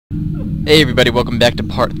Hey everybody, welcome back to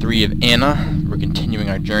part 3 of Anna. We're continuing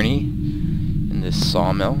our journey in this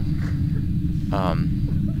sawmill.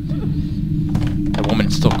 That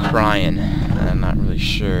woman's still crying, and I'm not really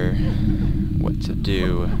sure what to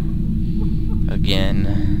do again.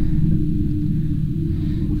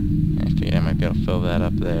 I figured I might be able to fill that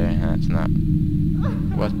up there. That's not...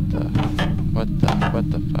 What the fuck?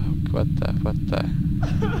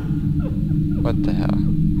 What the hell?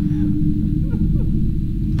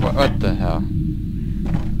 What the hell?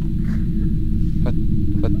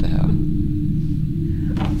 What the hell?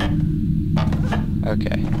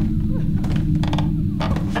 Okay.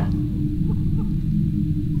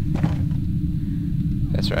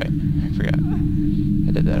 That's right. I forgot.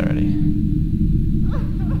 I did that already.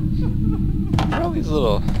 What are all these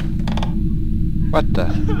little... What the...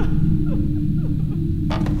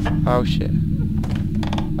 Oh shit.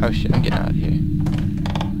 Oh shit, I'm getting out of here.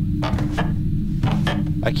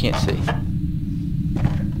 I can't see.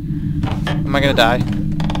 Am I gonna die?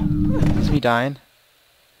 Is me dying?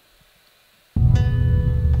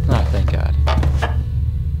 Oh, thank God.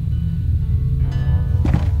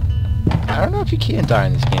 I don't know if you can die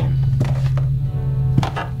in this game.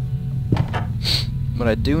 What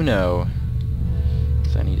I do know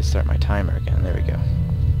is I need to start my timer again. There we go.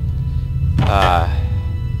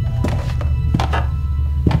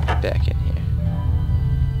 Back in here.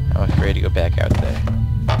 I'm afraid to go back out there.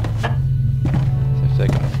 I feel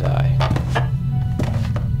like I'm gonna die.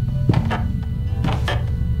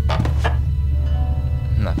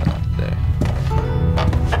 Nothing up there.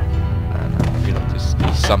 I don't know. I feel like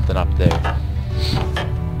there's something up there.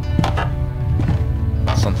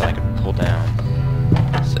 Something I can pull down.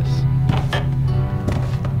 What's this?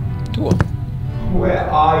 Tool. Where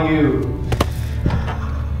are you?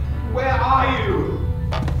 Where are you?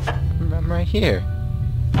 I'm right here.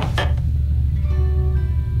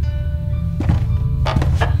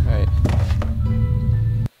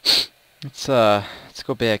 Let's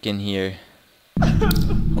go back in here.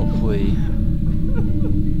 Hopefully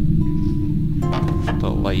the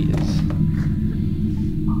light is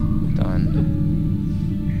done.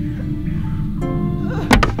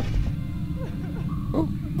 Oh.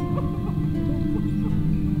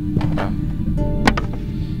 Oh.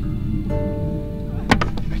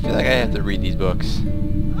 I feel like I have to read these books.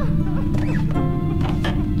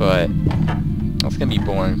 But that's gonna be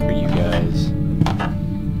boring for you guys.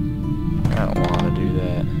 I don't want to do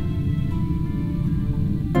that.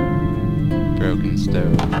 Broken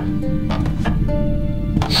stove.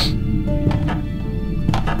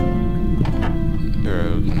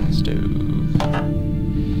 Broken stove.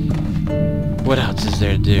 What else is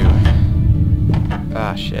there to do?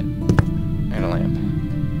 Ah, shit. I got a lamp.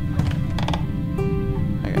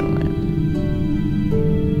 I got a lamp.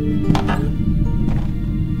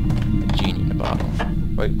 A genie in a bottle.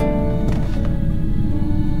 Wait.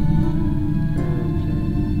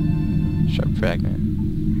 Sharp fragment.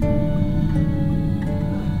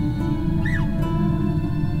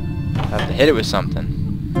 I have to hit it with something.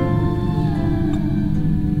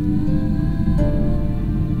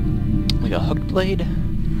 Like a hooked blade?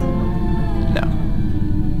 No.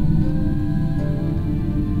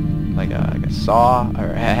 Like a saw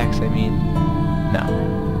or axe, I mean? No.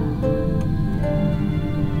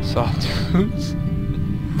 Sawtooths?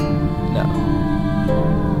 No.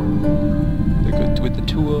 They're good with the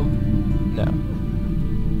tool? No.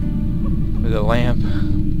 With a lamp?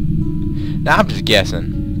 Nah, I'm just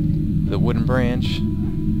guessing. With a wooden branch?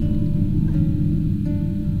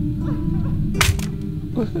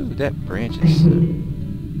 Woohoo, that branch is...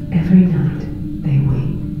 Every night they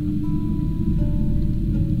weep.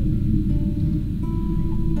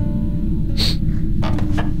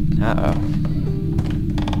 Uh-oh.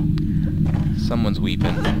 Someone's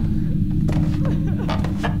weeping.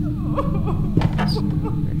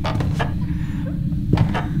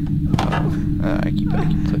 I keep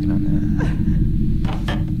clicking on that.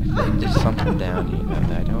 I think there's something down here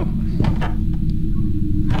that I don't...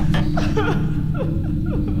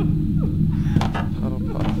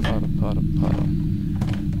 Puddle.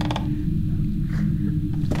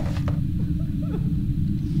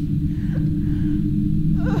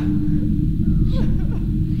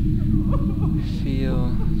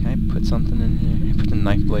 Can I put something in here? Can I put the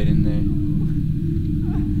knife blade in there?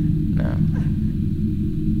 No.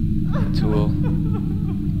 A tool?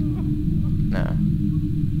 No.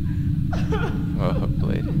 Oh, a hook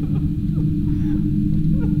blade.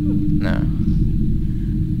 No.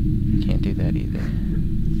 Can't do that either.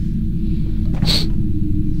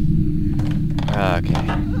 Okay.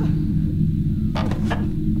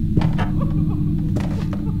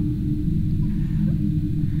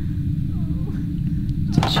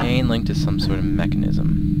 chain linked to some sort of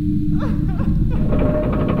mechanism.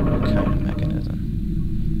 What kind of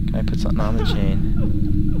mechanism? Can I put something on the chain?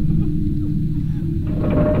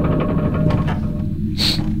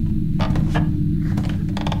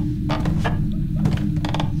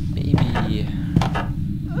 Maybe...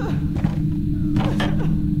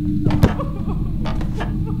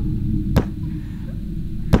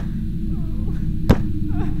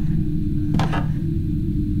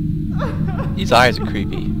 These eyes are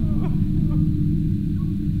creepy.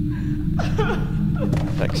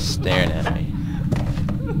 Like staring at me.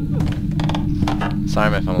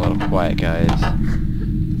 Sorry if I'm a little quiet, guys.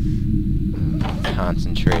 I'm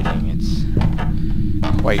concentrating. It's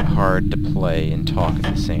quite hard to play and talk at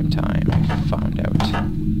the same time, I found out.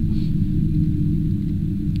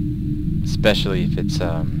 Especially if it's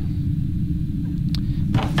a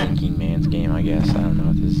thinking man's game, I guess. I don't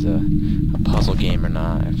know if this is a puzzle game or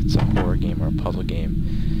not, if it's a horror game or a puzzle game.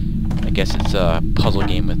 I guess it's a puzzle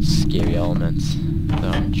game with scary elements, though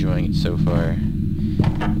I'm enjoying it so far.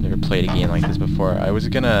 I've never played a game like this before. I was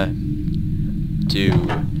gonna do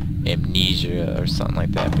Amnesia or something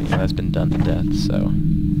like that, but you know, that's been done to death, so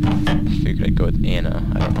I figured I'd go with Anna.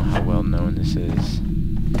 I don't know how well known this is.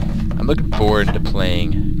 I'm looking forward to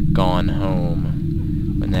playing Gone Home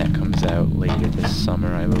when that comes out later this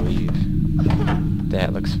summer, I believe.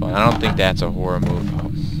 That looks fun. I don't think that's a horror movie.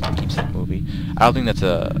 Oh, I keep saying movie. I don't think that's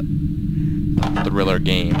a thriller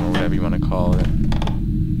game or whatever you want to call it.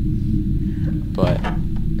 But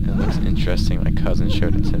it looks interesting. My cousin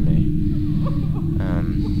showed it to me.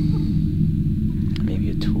 Maybe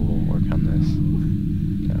a tool will work on this.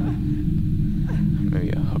 Maybe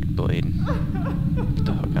a hooked blade. Put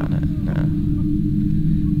the hook on it. No.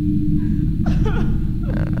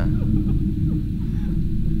 I don't know.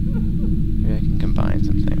 Maybe I can combine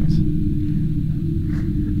some things.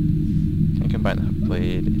 Can I combine the hook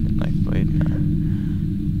blade and the knife blade? No.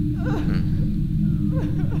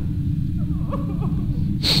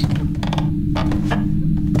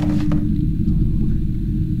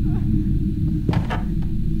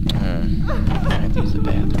 I have to use the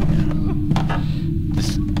bathroom now.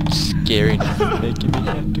 This scariness is making me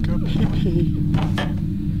have to go pee-pee.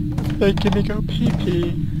 It's making me go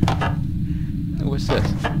pee-pee. What's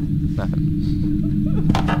this? Nothing.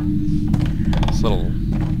 This little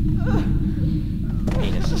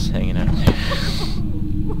anus is hanging out there.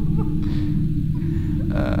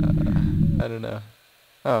 I don't know.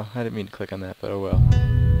 Oh, I didn't mean to click on that, but oh well.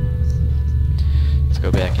 Let's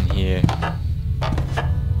go back in here.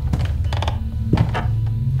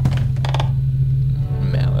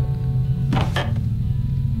 Mallet.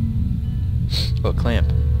 Oh,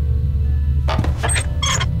 clamp.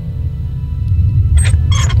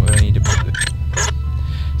 What do I need to put it?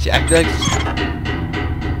 See, I feel like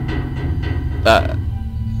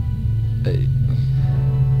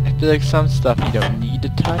I feel like some stuff you don't need to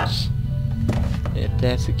touch. And if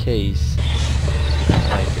that's the case, I don't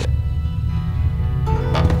like it.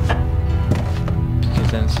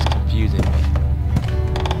 Because then it's just confusing me.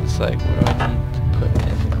 It's like, what do I need to put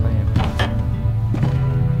in the clamp?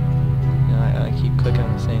 You know, I keep clicking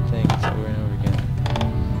on the same thing over and over again.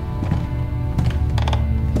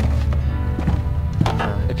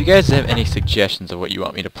 If you guys have any suggestions of what you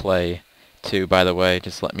want me to play too, by the way,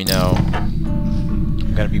 just let me know.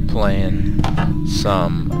 I'm gonna be playing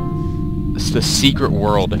some... It's The Secret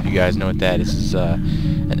World, if you guys know what that is. This is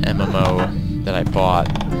an MMO that I bought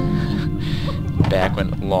back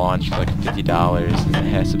when it launched for like $50, and it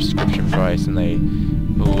had a subscription price, and they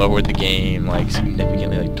lowered the game like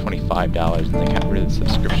significantly, like $25, and they got rid of the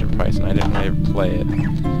subscription price, and I didn't really ever play it.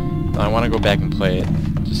 But I want to go back and play it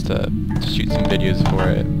just to shoot some videos for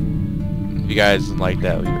it. If you guys like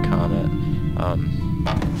that, leave a comment.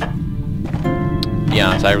 To be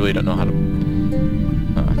honest, I really don't know how to...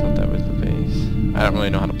 Oh, I thought that was the base. I don't really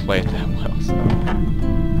know how to play it that well, so...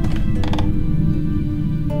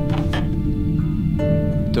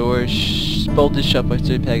 Doors bolted shut by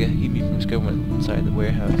third peg keep me from going inside the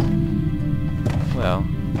warehouse. Well...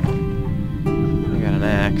 I got an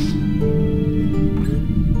axe.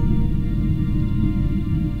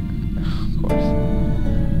 Of course.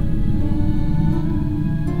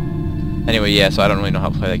 Anyway, yeah, so I don't really know how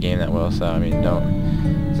to play that game that well, so I mean,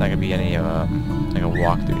 it's not gonna be any like a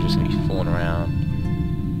walkthrough, just gonna be fooling around.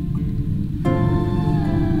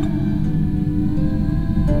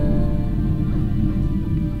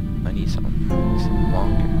 I need something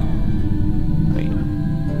longer. Wait,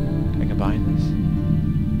 can I combine this?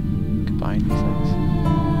 Combine these things?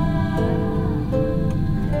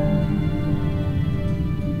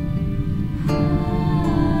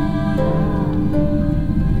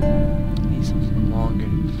 I need something longer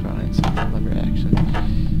to find some clever action.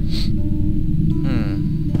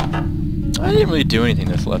 I didn't really do anything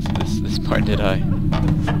this part, did I?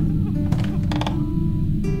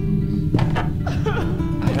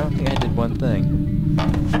 I don't think I did one thing.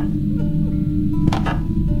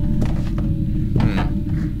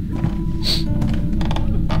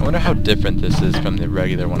 I wonder how different this is from the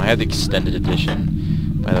regular one. I have the extended edition,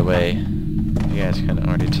 by the way. You guys can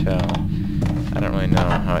already tell. I don't really know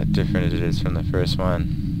how different it is from the first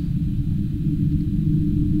one.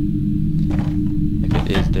 If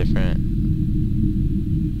it is different.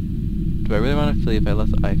 Do I really want to believe if I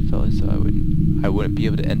left the Eiffel so I wouldn't be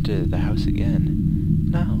able to enter the house again?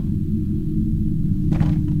 No.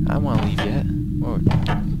 I don't want to leave yet. Or,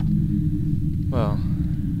 well,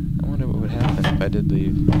 I wonder what would happen if I did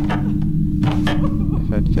leave.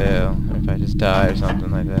 If I'd fail, or if I just die or something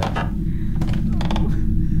like that.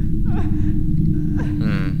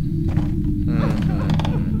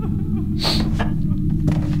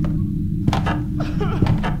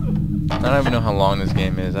 I don't even know how long this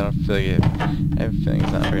game is. I don't feel like it. I have a feeling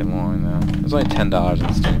it's not very long though. It's only $10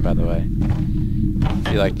 on Steam, by the way.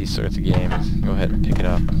 If you like these sorts of games, go ahead and pick it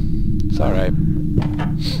up. It's alright.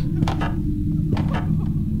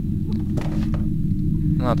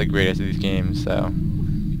 I'm not the greatest at these games, so.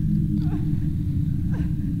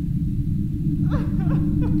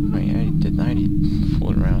 Wait, I already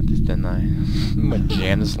fooled around with this, didn't I? I'm gonna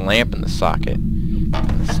jam this lamp in the socket. In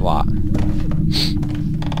the slot.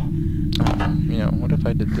 You know, what if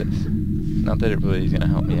I did this? Not that it really is gonna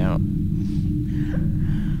help me out.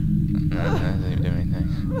 No, it doesn't even do anything.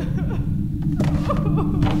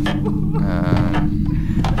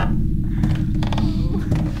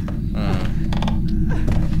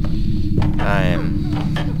 I am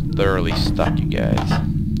thoroughly stuck, you guys.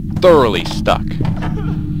 Thoroughly stuck.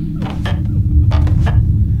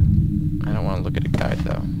 I don't want to look at a guide,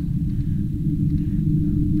 though.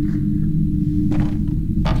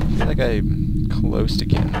 I feel like I'm close to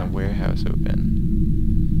getting the warehouse open.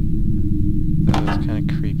 That was kind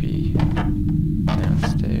of creepy.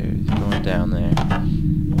 Downstairs, going down there.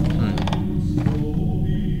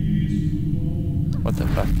 What the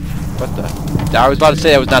fuck? What the? I was about to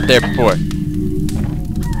say I was not there before.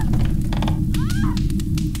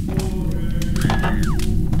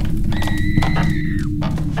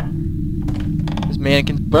 This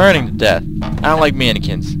mannequin's burning to death. I don't like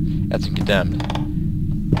mannequins. That's been condemned.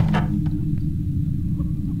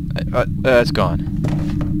 It's gone.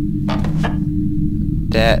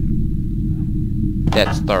 That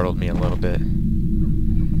startled me a little bit.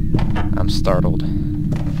 I'm startled.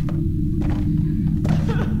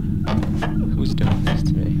 Who's doing this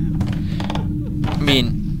to me? I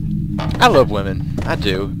mean, I love women. I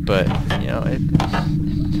do, but, you know,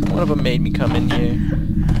 one of them made me come in here.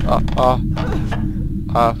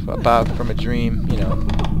 About from a dream, you know.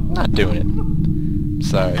 I'm not doing it. I'm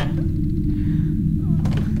sorry.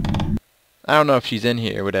 I don't know if she's in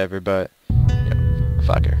here or whatever, but, you know,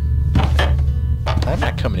 fuck her. I'm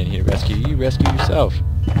not coming in here to rescue you. You rescue yourself.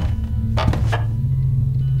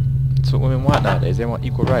 That's what women want nowadays. They want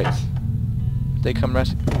equal rights. If they come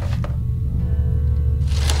rescue...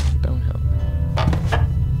 Bonehill.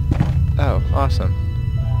 Oh, awesome.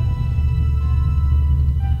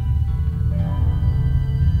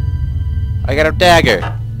 I got a dagger.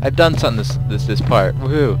 I've done something this part.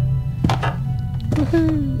 Woohoo.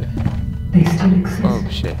 Woohoo. They still exist. Oh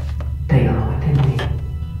shit. They are within me.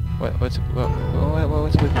 What's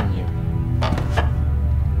within you?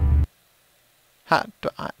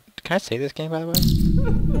 Can I save this game, by the way?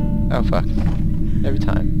 Oh fuck. Every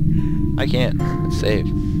time. I can't. Let's save.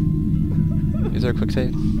 Is there a quick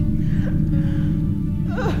save?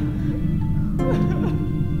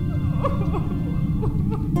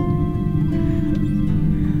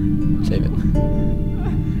 Save it.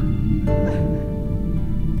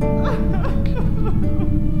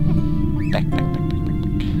 Back.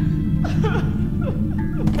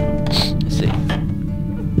 Let's see.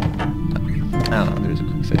 I don't know, there's a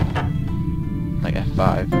quick save. Like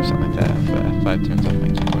F5 or something like that, but F5 turns off my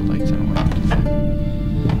keyboard lights, I don't want to do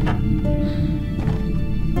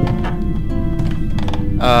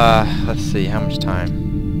that. Let's see, how much time?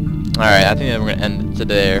 Alright, I think that we're gonna end it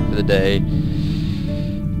today for the day.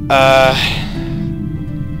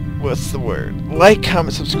 What's the word? Like,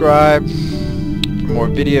 comment, subscribe for more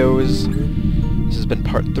videos. This has been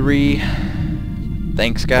part 3.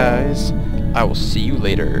 Thanks, guys. I will see you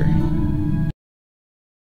later.